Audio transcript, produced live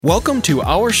Welcome to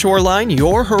Our Shoreline,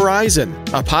 Your Horizon,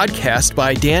 a podcast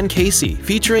by Dan Casey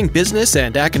featuring business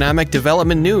and economic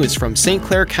development news from St.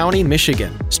 Clair County,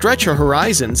 Michigan. Stretch your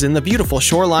horizons in the beautiful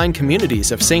shoreline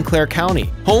communities of St. Clair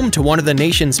County, home to one of the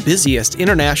nation's busiest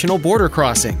international border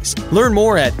crossings. Learn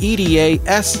more at edascc.com.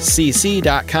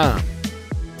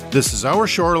 This is Our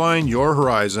Shoreline, Your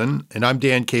Horizon, and I'm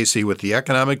Dan Casey with the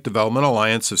Economic Development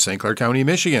Alliance of St. Clair County,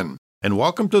 Michigan. And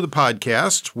welcome to the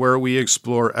podcast where we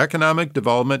explore economic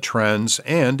development trends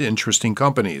and interesting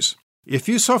companies. If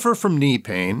you suffer from knee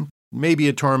pain, maybe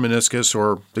a torn meniscus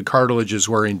or the cartilage is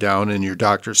wearing down and your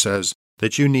doctor says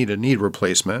that you need a knee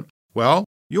replacement, well,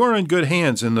 you are in good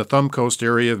hands in the Thumb Coast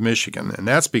area of Michigan, and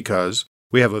that's because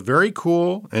we have a very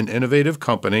cool and innovative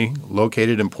company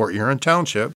located in Port Huron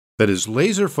Township that is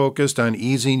laser focused on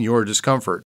easing your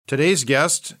discomfort. Today's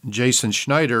guest, Jason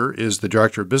Schneider, is the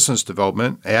Director of Business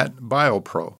Development at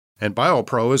BioPro, and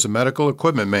BioPro is a medical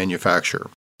equipment manufacturer.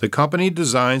 The company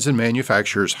designs and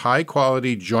manufactures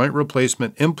high-quality joint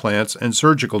replacement implants and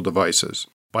surgical devices.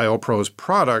 BioPro's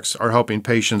products are helping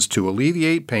patients to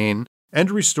alleviate pain and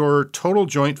restore total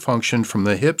joint function from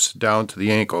the hips down to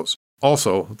the ankles,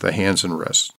 also the hands and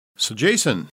wrists. So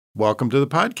Jason, welcome to the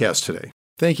podcast today.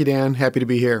 Thank you, Dan. Happy to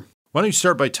be here. Why don't you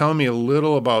start by telling me a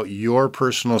little about your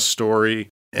personal story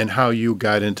and how you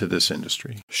got into this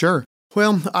industry? Sure.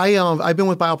 Well, I've been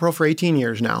with BioPro for 18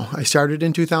 years now. I started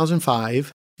in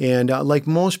 2005, and like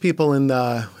most people in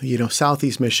the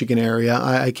Southeast Michigan area,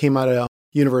 I came out of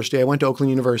university. I went to Oakland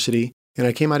University, and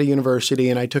I came out of university,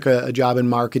 and I took a job in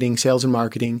marketing, sales and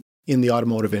marketing in the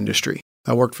automotive industry.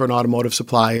 I worked for an automotive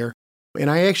supplier,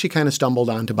 and I actually kind of stumbled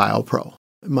onto BioPro.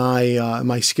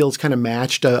 My skills kind of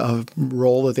matched a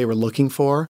role that they were looking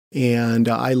for, and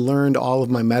I learned all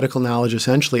of my medical knowledge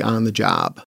essentially on the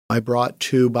job. I brought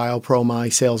to BioPro my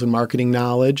sales and marketing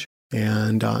knowledge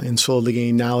and slowly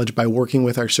gained knowledge by working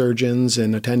with our surgeons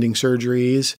and attending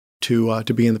surgeries to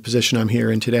be in the position I'm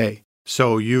here in today.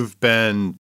 So you've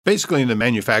been basically in the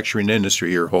manufacturing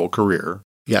industry your whole career.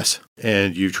 Yes.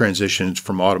 And you've transitioned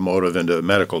from automotive into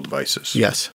medical devices.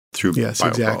 Yes. Through yes, BioPro.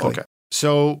 Exactly. Okay.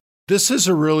 So this is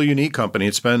a really unique company.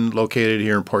 It's been located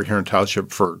here in Port Huron Township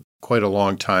for quite a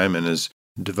long time and has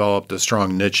developed a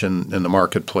strong niche in the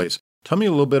marketplace. Tell me a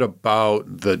little bit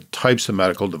about the types of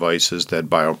medical devices that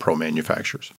BioPro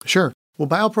manufactures. Sure. Well,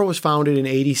 BioPro was founded in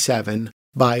 1987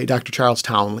 by Dr. Charles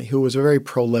Townley, who was a very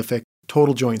prolific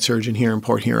total joint surgeon here in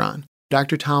Port Huron.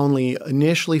 Dr. Townley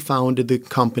initially founded the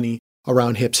company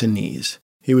around hips and knees.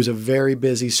 He was a very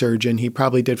busy surgeon. He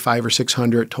probably did 500 or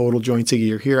 600 total joints a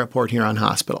year here at Port Huron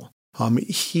Hospital.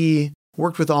 He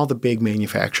worked with all the big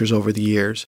manufacturers over the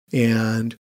years,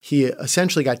 and he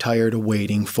essentially got tired of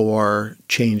waiting for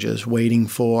changes, waiting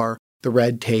for the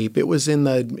red tape. It was in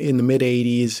the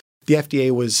mid-'80s. The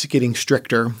FDA was getting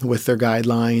stricter with their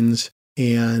guidelines,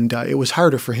 and it was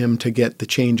harder for him to get the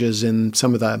changes and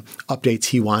some of the updates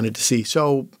he wanted to see.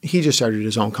 So he just started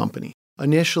his own company,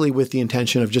 initially with the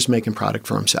intention of just making product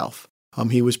for himself.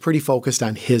 He was pretty focused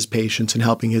on his patients and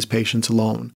helping his patients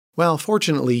alone. Well,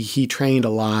 fortunately, he trained a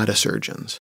lot of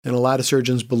surgeons, and a lot of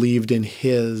surgeons believed in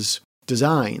his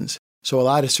designs. So a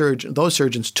lot of those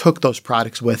surgeons took those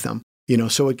products with them.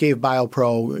 So it gave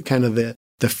BioPro kind of the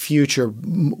future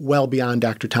well beyond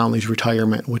Dr. Townley's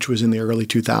retirement, which was in the early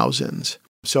 2000s.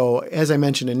 So as I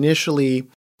mentioned, initially,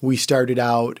 we started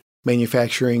out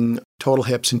manufacturing total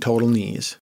hips and total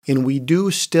knees. And we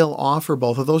do still offer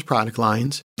both of those product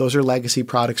lines. Those are legacy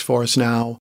products for us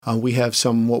now. We have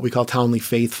some what we call Townley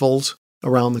faithfuls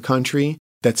around the country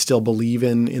that still believe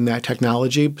in that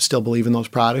technology, still believe in those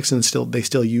products, and they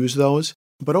still use those.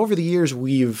 But over the years,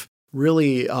 we've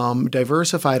really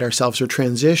diversified ourselves or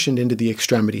transitioned into the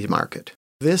extremities market.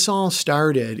 This all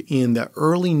started in the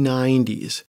early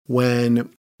 90s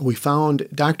when we found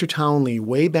Dr. Townley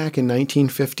way back in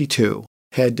 1952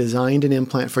 had designed an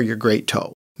implant for your great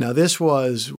toe. Now, this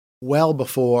was well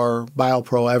before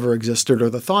BioPro ever existed or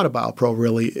the thought of BioPro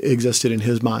really existed in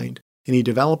his mind. And he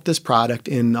developed this product,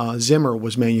 and Zimmer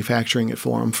was manufacturing it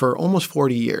for him for almost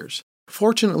 40 years.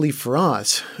 Fortunately for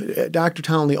us, Dr.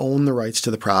 Townley owned the rights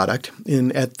to the product,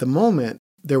 and at the moment,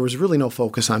 there was really no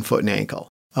focus on foot and ankle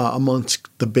amongst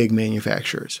the big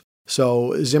manufacturers.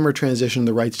 So Zimmer transitioned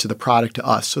the rights to the product to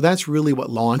us. So that's really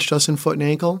what launched us in foot and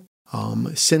ankle.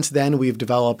 Since then, we've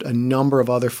developed a number of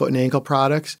other foot and ankle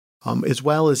products. As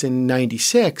well as in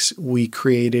 96, we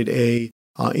created a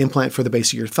implant for the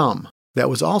base of your thumb. That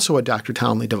was also a Dr.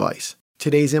 Townley device.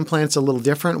 Today's implant's a little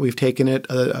different. We've taken it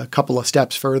a couple of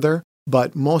steps further,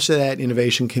 but most of that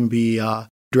innovation can be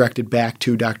directed back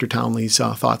to Dr. Townley's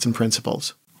thoughts and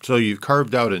principles. So you've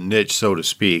carved out a niche, so to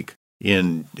speak,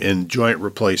 in joint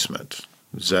replacement.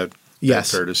 Is that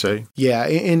Yes. Fair to say? Yeah.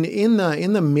 And in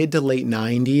the mid to late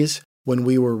 90s, when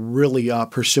we were really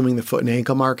pursuing the foot and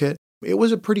ankle market, it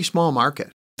was a pretty small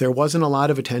market. There wasn't a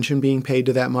lot of attention being paid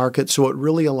to that market, so it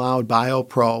really allowed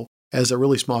BioPro, as a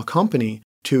really small company,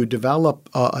 to develop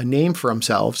a name for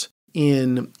themselves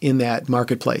in that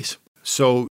marketplace.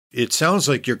 So it sounds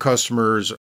like your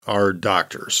customers are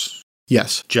doctors.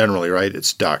 Yes. Generally, right?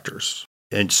 It's doctors.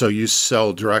 And so you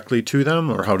sell directly to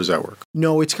them, or how does that work?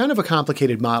 No, it's kind of a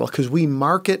complicated model because we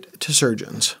market to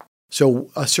surgeons. So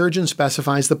a surgeon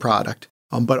specifies the product,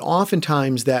 but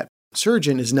oftentimes that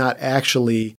surgeon is not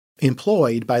actually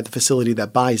employed by the facility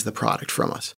that buys the product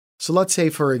from us. So let's say,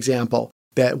 for example,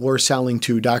 that we're selling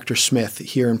to Dr. Smith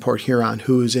here in Port Huron,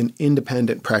 who's an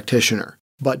independent practitioner,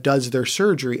 but does their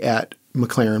surgery at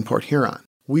McLaren Port Huron.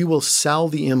 We will sell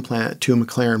the implant to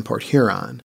McLaren Port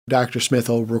Huron. Dr. Smith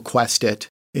will request it,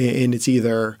 and it's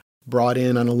either brought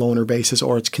in on a loaner basis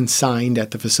or it's consigned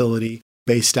at the facility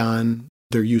based on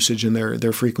their usage and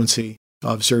their frequency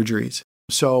of surgeries.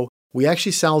 So we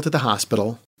actually sell to the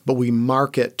hospital, but we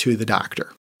market to the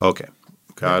doctor. Okay,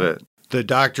 got it. The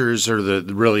doctors are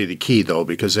really the key, though,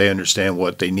 because they understand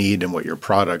what they need and what your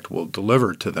product will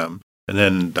deliver to them. And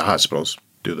then the hospitals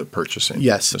do the purchasing.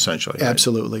 Yes, essentially. Right?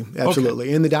 Absolutely.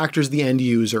 Okay. And the doctor's the end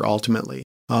user ultimately.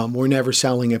 We're never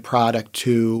selling a product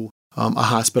to a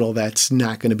hospital that's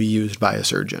not going to be used by a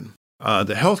surgeon.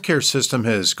 The healthcare system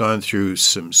has gone through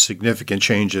some significant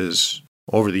changes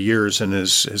over the years and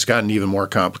has gotten even more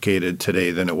complicated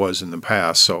today than it was in the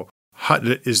past. So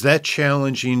is that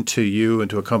challenging to you and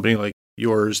to a company like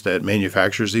yours that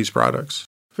manufactures these products?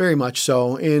 Very much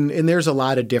so. And there's a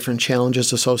lot of different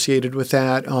challenges associated with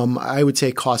that. I would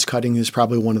say cost cutting is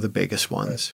probably one of the biggest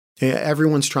ones. Right.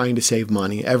 Everyone's trying to save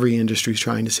money. Every industry is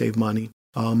trying to save money.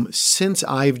 Since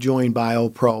I've joined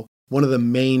BioPro, one of the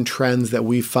main trends that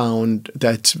we've found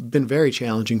that's been very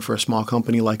challenging for a small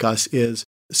company like us is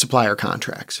supplier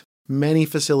contracts. Many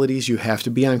facilities, you have to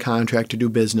be on contract to do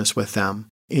business with them.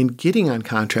 And getting on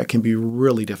contract can be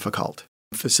really difficult.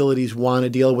 Facilities want to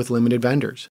deal with limited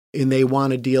vendors, and they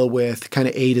want to deal with kind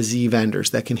of A to Z vendors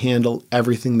that can handle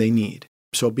everything they need.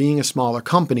 So being a smaller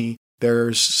company,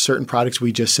 there's certain products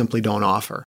we just simply don't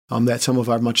offer that some of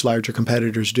our much larger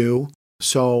competitors do.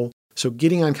 So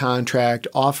getting on contract,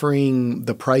 offering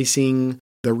the pricing,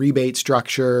 the rebate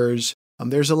structures,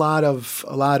 there's a lot of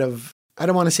I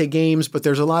don't want to say games, but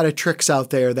there's a lot of tricks out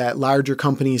there that larger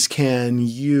companies can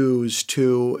use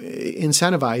to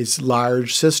incentivize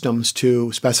large systems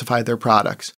to specify their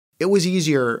products. It was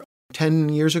easier 10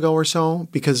 years ago or so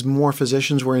because more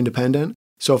physicians were independent.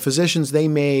 So physicians, they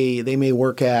may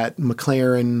work at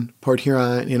McLaren, Port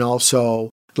Huron, and also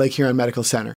Lake Huron Medical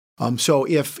Center. So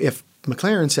if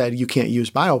McLaren said you can't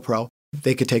use BioPro,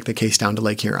 they could take the case down to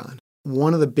Lake Huron.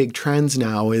 One of the big trends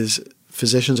now is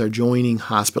physicians are joining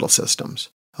hospital systems.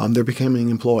 They're becoming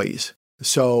employees.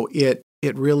 So it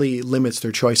really limits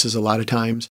their choices a lot of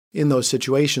times in those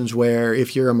situations where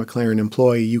if you're a McLaren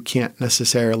employee, you can't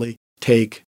necessarily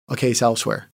take a case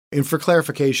elsewhere. And for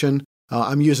clarification,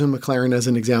 I'm using McLaren as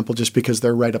an example just because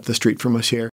they're right up the street from us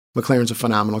here. McLaren's a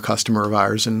phenomenal customer of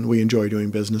ours, and we enjoy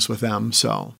doing business with them.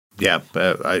 So yeah,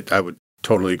 I would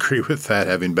totally agree with that,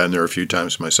 having been there a few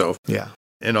times myself. Yeah.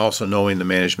 And also knowing the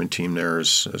management team there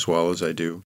as well as I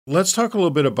do. Let's talk a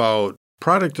little bit about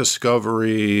product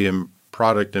discovery and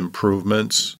product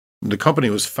improvements. The company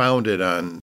was founded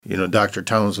on, Dr.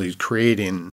 Townsley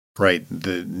creating, right,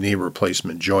 the knee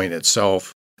replacement joint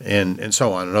itself and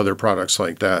so on, and other products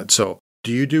like that. So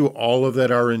do you do all of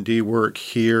that R&D work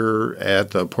here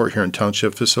at the Port Huron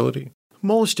Township facility?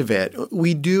 Most of it.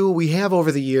 We do. We have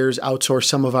over the years outsourced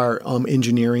some of our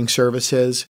engineering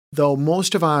services, though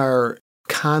most of our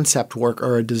concept work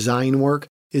or design work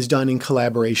is done in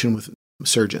collaboration with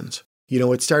surgeons.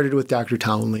 It started with Dr.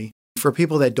 Townley. For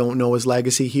people that don't know his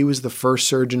legacy, he was the first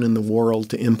surgeon in the world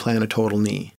to implant a total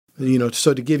knee.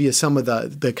 So to give you some of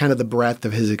the kind of the breadth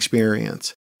of his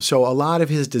experience. So a lot of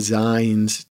his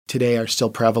designs today are still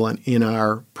prevalent in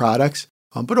our products.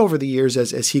 But over the years,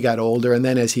 as he got older and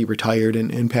then as he retired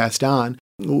and passed on,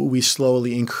 we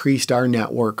slowly increased our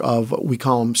network of, we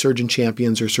call them surgeon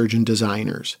champions or surgeon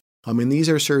designers. And these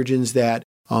are surgeons that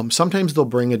sometimes they'll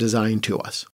bring a design to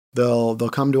us. They'll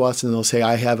come to us and they'll say,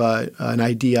 I have an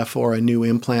idea for a new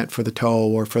implant for the toe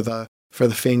or for the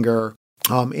finger.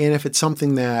 And if it's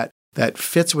something that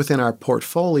fits within our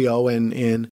portfolio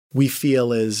and we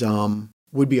feel is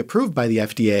would be approved by the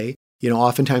FDA,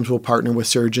 oftentimes we'll partner with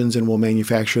surgeons and we'll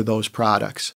manufacture those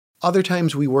products. Other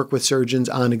times we work with surgeons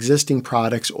on existing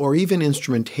products or even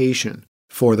instrumentation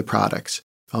for the products.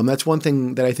 That's one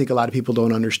thing that I think a lot of people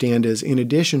don't understand is in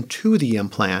addition to the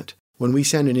implant, when we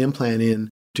send an implant in,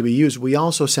 to be used, we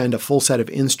also send a full set of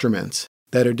instruments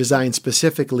that are designed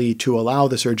specifically to allow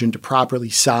the surgeon to properly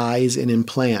size and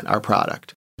implant our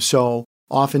product. So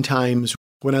oftentimes,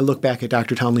 when I look back at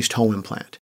Dr. Townley's toe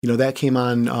implant, that came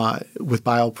on with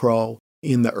BioPro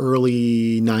in the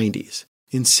early 90s.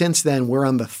 And since then, we're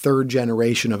on the third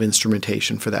generation of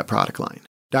instrumentation for that product line.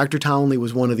 Dr. Townley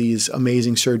was one of these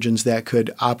amazing surgeons that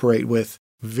could operate with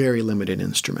very limited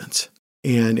instruments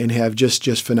and have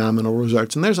just phenomenal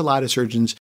results. And there's a lot of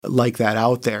surgeons like that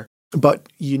out there. But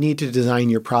you need to design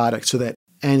your product so that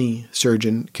any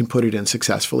surgeon can put it in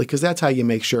successfully, because that's how you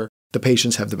make sure the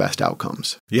patients have the best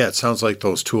outcomes. Yeah, it sounds like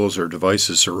those tools or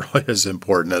devices are really as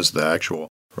important as the actual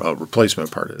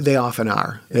replacement part is. They often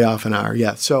are.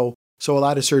 Yeah. So a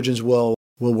lot of surgeons will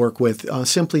work with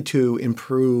simply to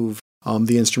improve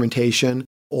the instrumentation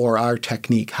or our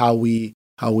technique, how we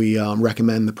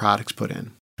recommend the products put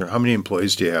in. How many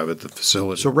employees do you have at the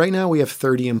facility? So right now we have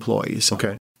 30 employees.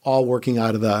 Okay. All working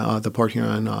out of the Port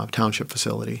Huron Township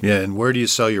facility. Yeah, and where do you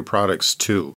sell your products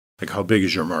to? Like, how big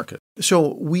is your market?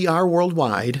 So we are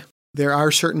worldwide. There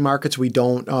are certain markets we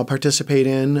don't participate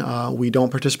in. We don't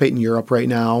participate in Europe right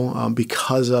now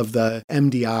because of the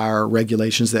MDR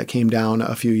regulations that came down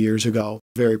a few years ago.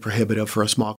 Very prohibitive for a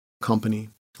small company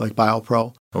like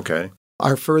BioPro. Okay.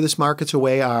 Our furthest markets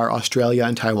away are Australia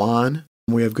and Taiwan.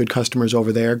 We have good customers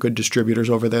over there, good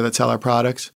distributors over there that sell our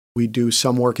products. We do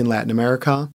some work in Latin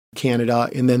America, Canada,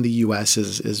 and then the U.S.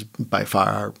 is by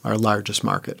far our largest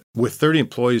market. With 30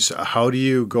 employees, how do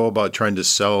you go about trying to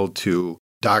sell to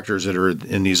doctors that are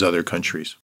in these other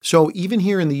countries? So even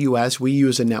here in the U.S., we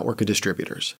use a network of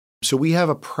distributors. So we have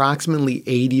approximately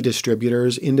 80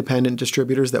 distributors, independent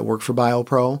distributors that work for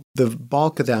BioPro. The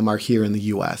bulk of them are here in the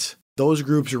U.S. Those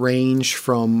groups range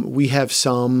from, we have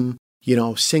some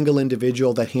single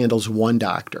individual that handles one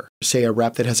doctor, say a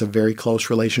rep that has a very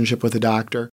close relationship with a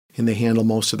doctor, and they handle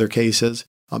most of their cases.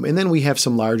 And then we have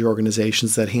some large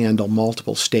organizations that handle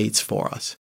multiple states for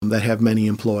us, that have many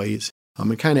employees,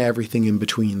 and kind of everything in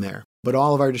between there. But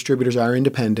all of our distributors are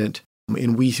independent,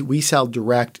 and we sell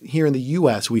direct. Here in the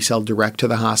U.S., we sell direct to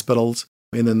the hospitals,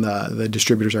 and then the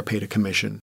distributors are paid a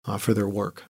commission for their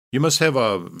work. You must have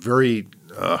a very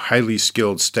highly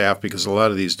skilled staff, because a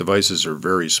lot of these devices are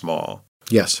very small.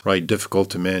 Yes. Right, difficult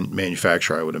to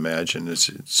manufacture, I would imagine.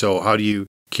 So how do you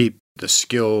keep the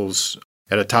skills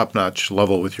at a top-notch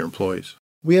level with your employees?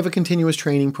 We have a continuous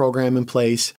training program in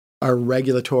place. Our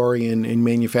regulatory and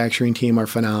manufacturing team are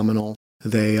phenomenal.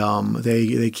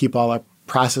 They keep all our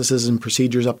processes and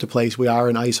procedures up to place. We are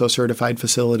an ISO certified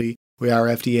facility. We are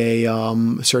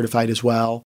FDA certified as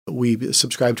well. We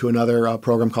subscribe to another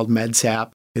program called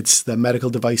MedSAP. It's the Medical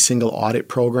Device Single Audit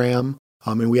Program.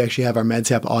 And we actually have our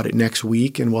MedSAP audit next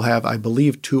week, and we'll have, I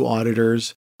believe, 2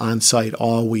 auditors on site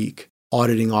all week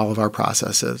auditing all of our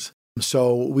processes.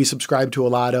 So we subscribe to a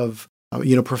lot of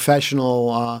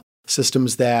professional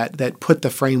systems that put the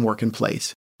framework in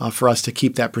place for us to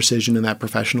keep that precision and that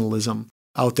professionalism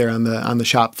out there on the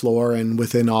shop floor and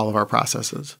within all of our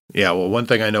processes. Yeah, well, one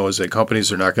thing I know is that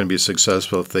companies are not going to be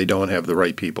successful if they don't have the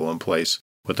right people in place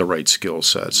with the right skill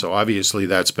set. So obviously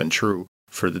that's been true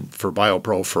for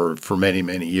BioPro for many,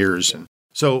 many years. And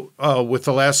so with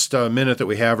the last minute that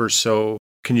we have or so,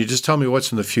 can you just tell me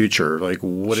what's in the future? Like,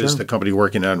 what Sure. is the company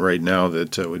working on right now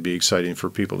that would be exciting for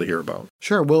people to hear about?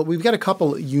 Sure. Well, we've got a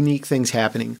couple unique things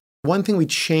happening. One thing we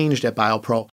changed at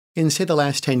BioPro in, say, the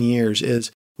last 10 years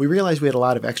is we realized we had a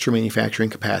lot of extra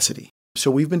manufacturing capacity. So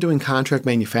we've been doing contract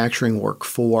manufacturing work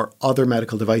for other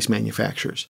medical device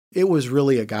manufacturers. It was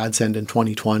really a godsend in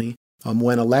 2020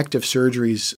 when elective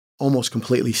surgeries almost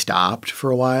completely stopped for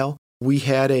a while. We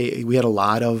had a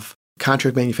lot of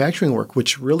contract manufacturing work,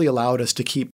 which really allowed us to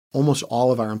keep almost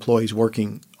all of our employees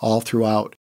working all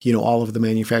throughout, all of the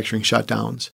manufacturing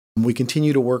shutdowns. We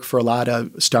continue to work for a lot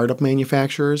of startup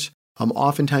manufacturers.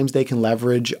 Oftentimes they can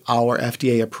leverage our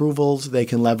FDA approvals, they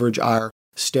can leverage our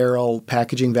sterile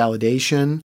packaging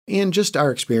validation, and just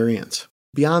our experience.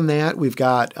 Beyond that, we've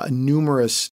got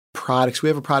numerous products. We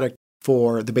have a product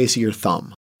for the base of your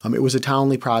thumb. It was a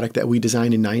Townley product that we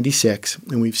designed in '96,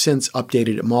 and we've since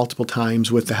updated it multiple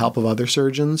times with the help of other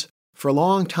surgeons. For a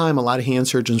long time, a lot of hand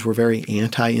surgeons were very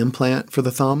anti-implant for the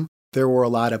thumb. There were a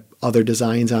lot of other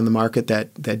designs on the market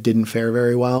that didn't fare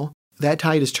very well. That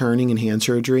tide is turning in hand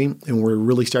surgery, and we're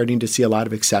really starting to see a lot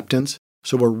of acceptance.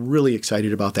 So we're really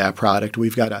excited about that product.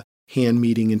 We've got a hand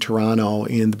meeting in Toronto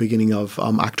in the beginning of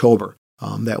October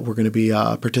that we're going to be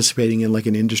participating in, like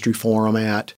an industry forum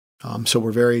at. So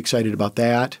we're very excited about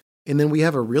that. And then we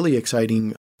have a really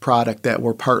exciting product that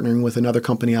we're partnering with another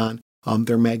company on.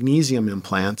 They're magnesium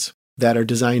implants that are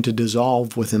designed to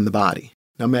dissolve within the body.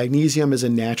 Now, magnesium is a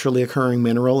naturally occurring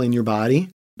mineral in your body.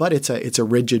 but it's a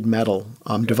rigid metal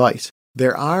device.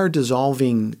 There are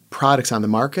dissolving products on the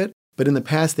market, but in the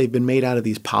past they've been made out of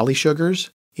these polysugars,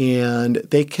 and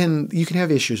you can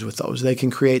have issues with those. They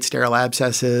can create sterile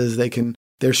abscesses.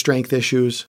 There's strength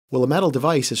issues. Well, a metal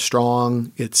device is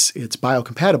strong. It's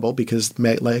biocompatible because,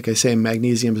 like I say,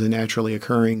 magnesium is a naturally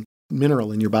occurring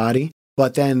mineral in your body.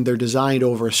 But then they're designed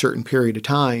over a certain period of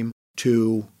time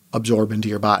to absorb into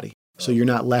your body. So you're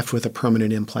not left with a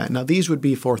permanent implant. Now, these would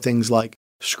be for things like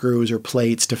screws or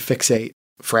plates to fixate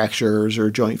fractures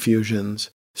or joint fusions.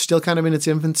 Still kind of in its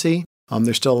infancy.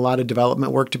 There's still a lot of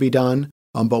development work to be done,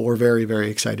 but we're very,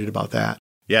 very excited about that.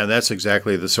 Yeah, and that's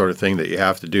exactly the sort of thing that you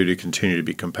have to do to continue to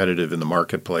be competitive in the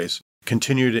marketplace.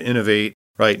 Continue to innovate,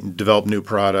 right, and develop new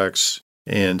products.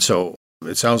 And so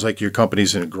it sounds like your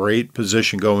company's in a great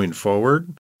position going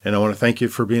forward. And I want to thank you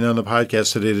for being on the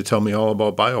podcast today to tell me all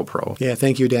about BioPro. Yeah,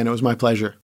 thank you, Dan. It was my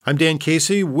pleasure. I'm Dan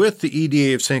Casey with the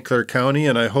EDA of St. Clair County,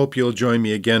 and I hope you'll join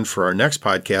me again for our next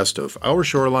podcast of Our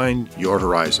Shoreline, Your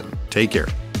Horizon. Take care.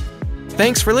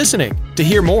 Thanks for listening. To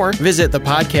hear more, visit the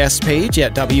podcast page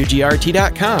at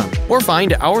WGRT.com or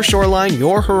find Our Shoreline,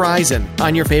 Your Horizon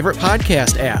on your favorite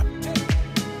podcast app.